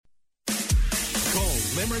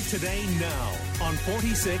Limerick Today now on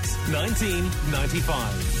 46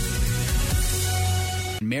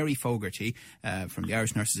 1995. Mary Fogarty from the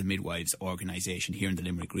Irish Nurses and Midwives organisation here in the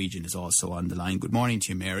Limerick region is also on the line. Good morning to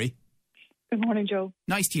you, Mary. Good morning, Joe.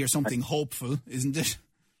 Nice to hear something hopeful, isn't it?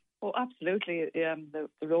 Oh, absolutely. The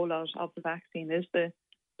rollout of the vaccine is the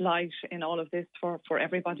light in all of this for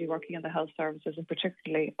everybody working in the health services, and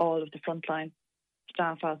particularly all of the frontline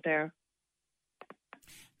staff out there.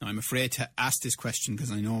 Now, I'm afraid to ask this question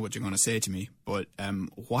because I know what you're going to say to me, but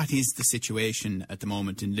what is the situation at the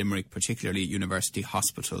moment in Limerick, particularly at University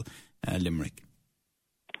Hospital Limerick?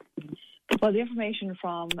 Well, the information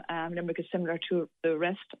from Limerick is similar to the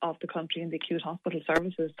rest of the country in the acute hospital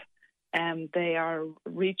services. They are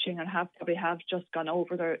reaching and probably have just gone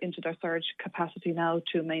into their surge capacity now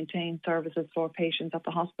to maintain services for patients at the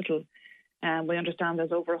hospital. We understand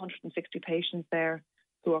there's over 160 patients there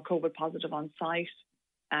who are COVID positive on site.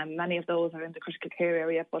 Many of those are in the critical care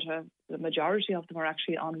area, but the majority of them are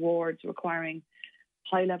actually on wards requiring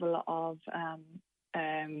high level of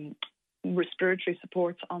respiratory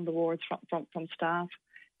supports on the wards from staff.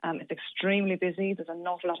 It's extremely busy. There's an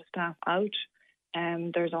awful lot of staff out.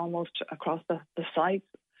 There's almost across the site,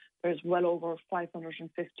 there's well over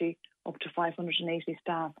 550 up to 580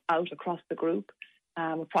 staff out across the group.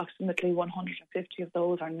 Approximately 150 of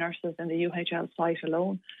those are nurses in the UHL site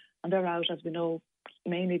alone, and they're out, as we know,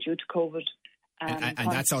 mainly due to COVID.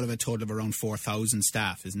 And that's out of a total of around 4,000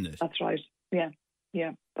 staff, isn't it? That's right. Yeah,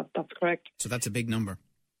 that's correct. So that's a big number.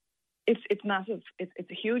 It's massive. It's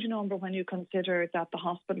a huge number when you consider that the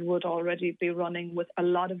hospital would already be running with a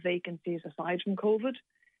lot of vacancies aside from COVID,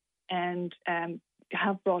 and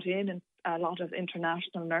have brought in a lot of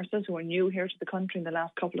international nurses who are new here to the country in the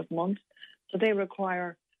last couple of months. So they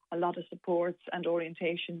require a lot of supports and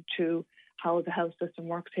orientation to how the health system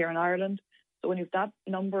works here in Ireland. So when you've that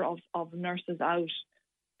number of nurses out,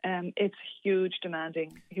 it's hugely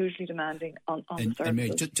demanding on the services. And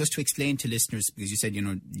Mary, just to explain to listeners, because you said,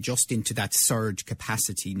 just into that surge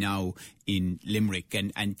capacity now in Limerick,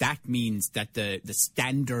 and that means that the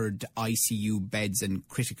standard ICU beds and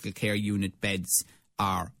critical care unit beds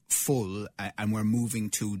are full, and we're moving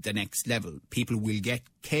to the next level. People will get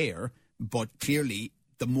care, but clearly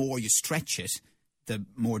the more you stretch it, the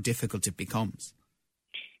more difficult it becomes.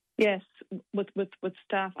 Yes, with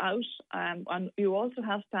staff out, and you also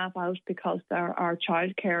have staff out because there are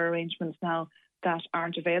childcare arrangements now that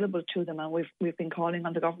aren't available to them, and we've been calling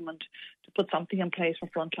on the government to put something in place for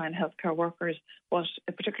frontline healthcare workers, but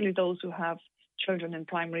particularly those who have children in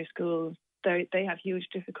primary schools, they have huge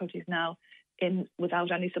difficulties now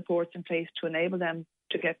without any supports in place to enable them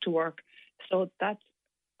to get to work. So that's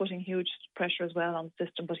putting huge pressure as well on the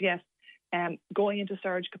system. But yes, going into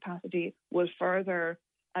surge capacity will further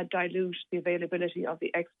dilute the availability of the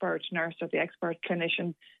expert nurse or the expert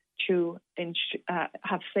clinician to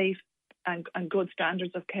have safe and good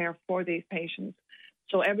standards of care for these patients.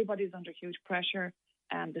 So everybody's under huge pressure,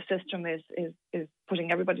 and the system is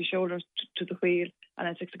putting everybody's shoulders to the wheel, and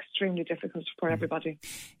it's extremely difficult for everybody.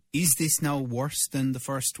 Is this now worse than the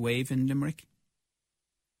first wave in Limerick?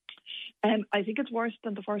 I think it's worse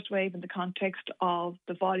than the first wave in the context of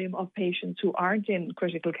the volume of patients who aren't in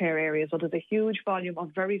critical care areas. So there's a huge volume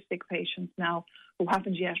of very sick patients now who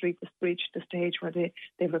haven't yet reached the stage where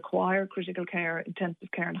they require critical care,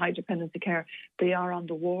 intensive care and high dependency care. They are on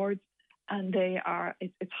the wards, and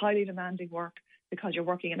it's highly demanding work because you're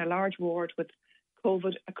working in a large ward with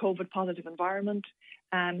a COVID positive environment,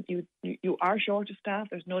 and you are short of staff.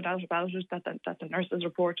 There's no doubt about it that the nurses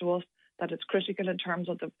report to us that it's critical in terms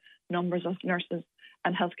of the numbers of nurses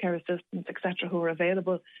and healthcare assistants, etc., who are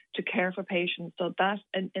available to care for patients. So that,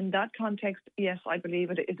 in that context, yes, I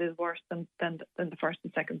believe it is worse than the first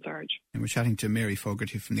and second surge. And we're chatting to Mary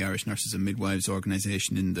Fogarty from the Irish Nurses and Midwives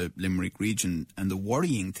organisation in the Limerick region. And the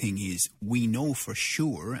worrying thing is, we know for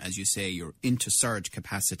sure, as you say, you're into surge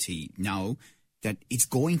capacity now, that it's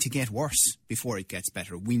going to get worse before it gets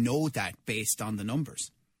better. We know that based on the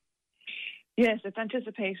numbers. Yes, it's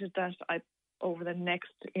anticipated that over the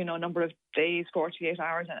next number of days, 48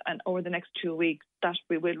 hours, and over the next 2 weeks, that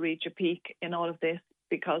we will reach a peak in all of this,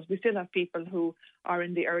 because we still have people who are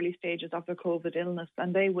in the early stages of their COVID illness,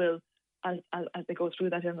 and they will, as they go through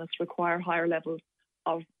that illness, require higher levels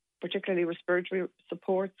of particularly respiratory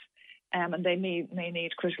supports, and they may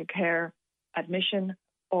need critical care admission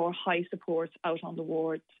or high supports out on the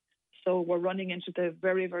wards. So we're running into the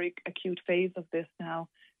very, very acute phase of this now,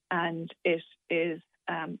 and it is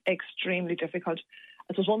extremely difficult.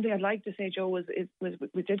 I suppose one thing I'd like to say, Joe, was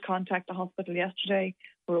we did contact the hospital yesterday.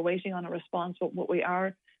 We're waiting on a response, but what we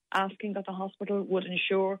are asking that the hospital would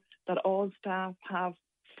ensure that all staff have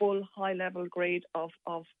full high-level grade of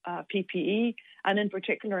PPE, and in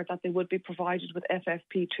particular that they would be provided with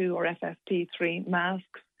FFP2 or FFP3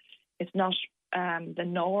 masks. It's not the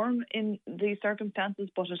norm in these circumstances,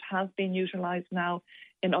 but it has been utilised now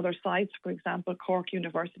in other sites. For example, Cork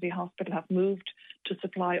University Hospital have moved to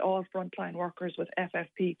supply all frontline workers with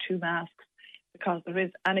FFP2 masks because there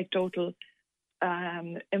is anecdotal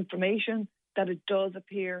information that it does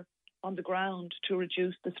appear on the ground to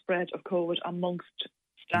reduce the spread of COVID amongst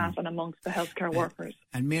staff and amongst the healthcare workers.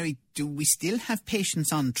 And Mary, do we still have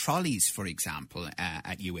patients on trolleys, for example,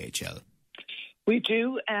 at UHL? We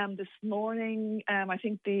do. This morning, I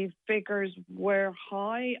think the figures were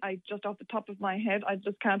high. I just off the top of my head, I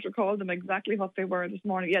just can't recall them exactly what they were this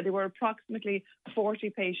morning. Yeah, they were approximately 40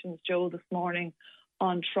 patients, Joe, this morning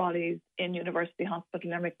on trolleys in University Hospital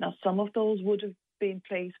Limerick. Now, some of those would have been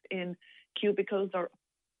placed in cubicles or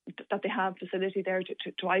that they have facility there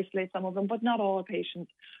to isolate some of them, but not all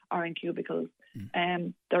patients are in cubicles.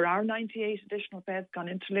 There are 98 additional beds gone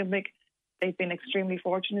into Limerick. They've been extremely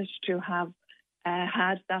fortunate to have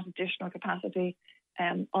had that additional capacity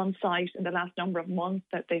on site in the last number of months,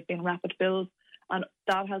 that they've been rapid fills, and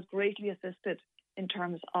that has greatly assisted in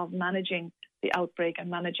terms of managing the outbreak and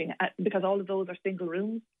managing, because all of those are single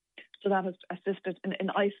rooms, so that has assisted in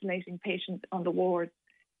isolating patients on the wards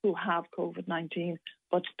who have COVID-19.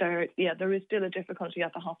 But there is still a difficulty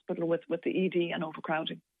at the hospital with the ED and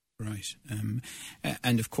overcrowding. Right.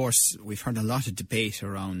 And of course, we've heard a lot of debate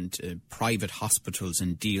around private hospitals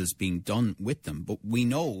and deals being done with them. But we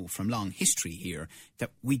know from long history here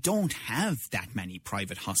that we don't have that many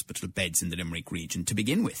private hospital beds in the Limerick region to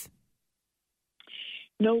begin with.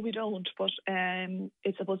 No, we don't. But I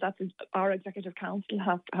suppose that our Executive Council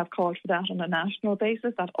have called for that on a national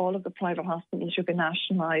basis, that all of the private hospitals should be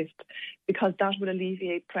nationalised, because that would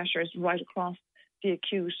alleviate pressures right across the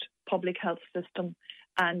acute public health system,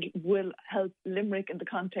 and will help Limerick in the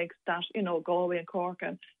context that, Galway and Cork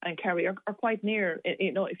and Kerry are quite near.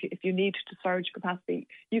 If you need to surge capacity,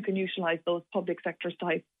 you can utilise those public sector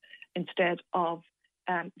sites instead of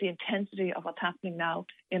the intensity of what's happening now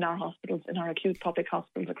in our hospitals, in our acute public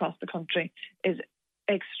hospitals across the country, is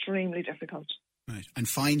extremely difficult. Right. And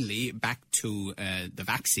finally, back to the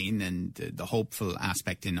vaccine and the hopeful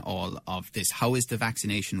aspect in all of this. How is the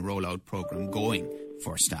vaccination rollout programme going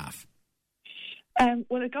for staff?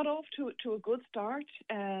 Well, it got off to a good start,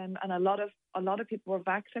 and a lot of people were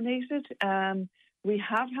vaccinated. We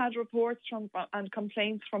have had reports and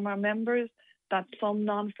complaints from our members that some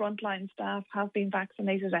non-frontline staff have been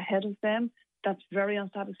vaccinated ahead of them. That's very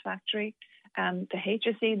unsatisfactory. The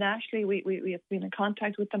HSE nationally, we have been in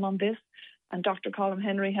contact with them on this, and Dr. Colm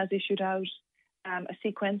Henry has issued out a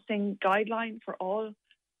sequencing guideline for all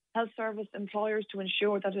health service employers to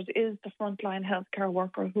ensure that it is the frontline healthcare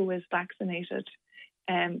worker who is vaccinated.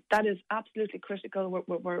 That is absolutely critical.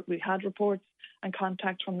 We had reports and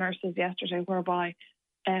contact from nurses yesterday whereby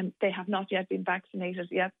they have not yet been vaccinated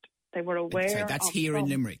yet. They were aware. So that's here in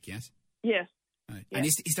Limerick, yes? Yes. Right. Yes. And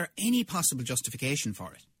is there any possible justification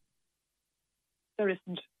for it? There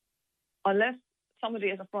isn't. Unless somebody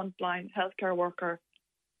is a frontline healthcare worker,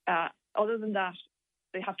 other than that,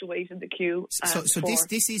 they have to wait in the queue. So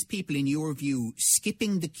this is people, in your view,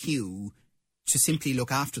 skipping the queue to simply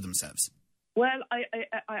look after themselves? Well,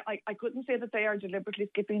 I couldn't say that they are deliberately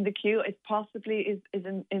skipping the queue. It possibly is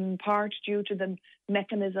in part due to the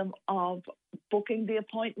mechanism of booking the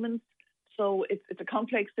appointments. So it's a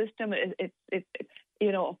complex system.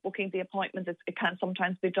 Of booking the appointments. It can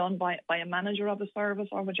sometimes be done by a manager of a service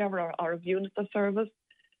or whichever, or a unit of service.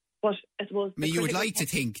 But I suppose you would like to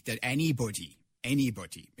think that anybody,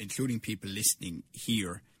 including people listening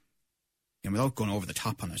here, and without going over the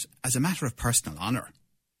top on it, as a matter of personal honour,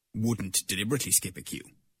 wouldn't deliberately skip a queue.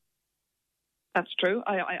 That's true.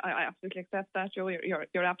 I absolutely accept that, Joe.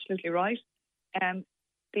 You're absolutely right.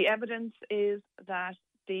 The evidence is that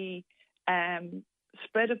the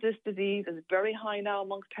spread of this disease is very high now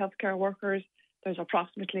amongst healthcare workers. There's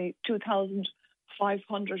approximately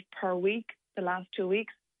 2,500 per week the last 2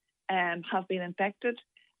 weeks have been infected,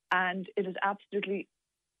 and it is absolutely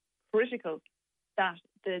critical that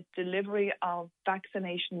the delivery of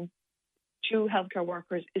vaccination to healthcare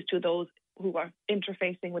workers is to those who are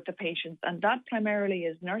interfacing with the patients, and that primarily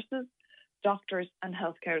is nurses, doctors and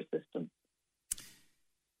healthcare assistants.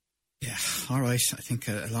 Yeah, all right. I think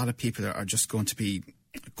a lot of people are just going to be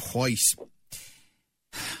quite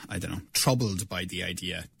troubled by the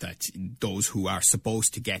idea that those who are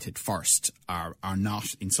supposed to get it first are not,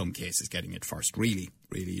 in some cases, getting it first. Really,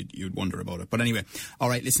 you'd wonder about it. But anyway, all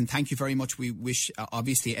right, listen, thank you very much. We wish,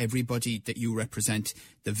 obviously, everybody that you represent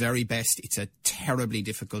the very best. It's a terribly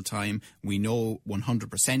difficult time. We know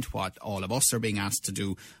 100% what all of us are being asked to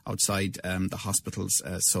do outside the hospitals.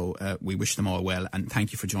 So we wish them all well. And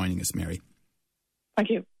thank you for joining us, Mary. Thank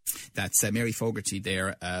you. That's Mary Fogarty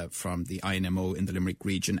there from the INMO in the Limerick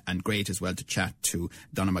region, and great as well to chat to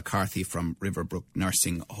Donna McCarthy from Riverbrook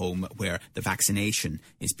Nursing Home, where the vaccination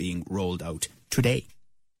is being rolled out today.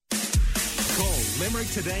 Call Limerick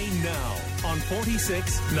Today now on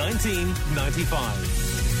 46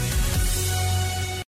 1995.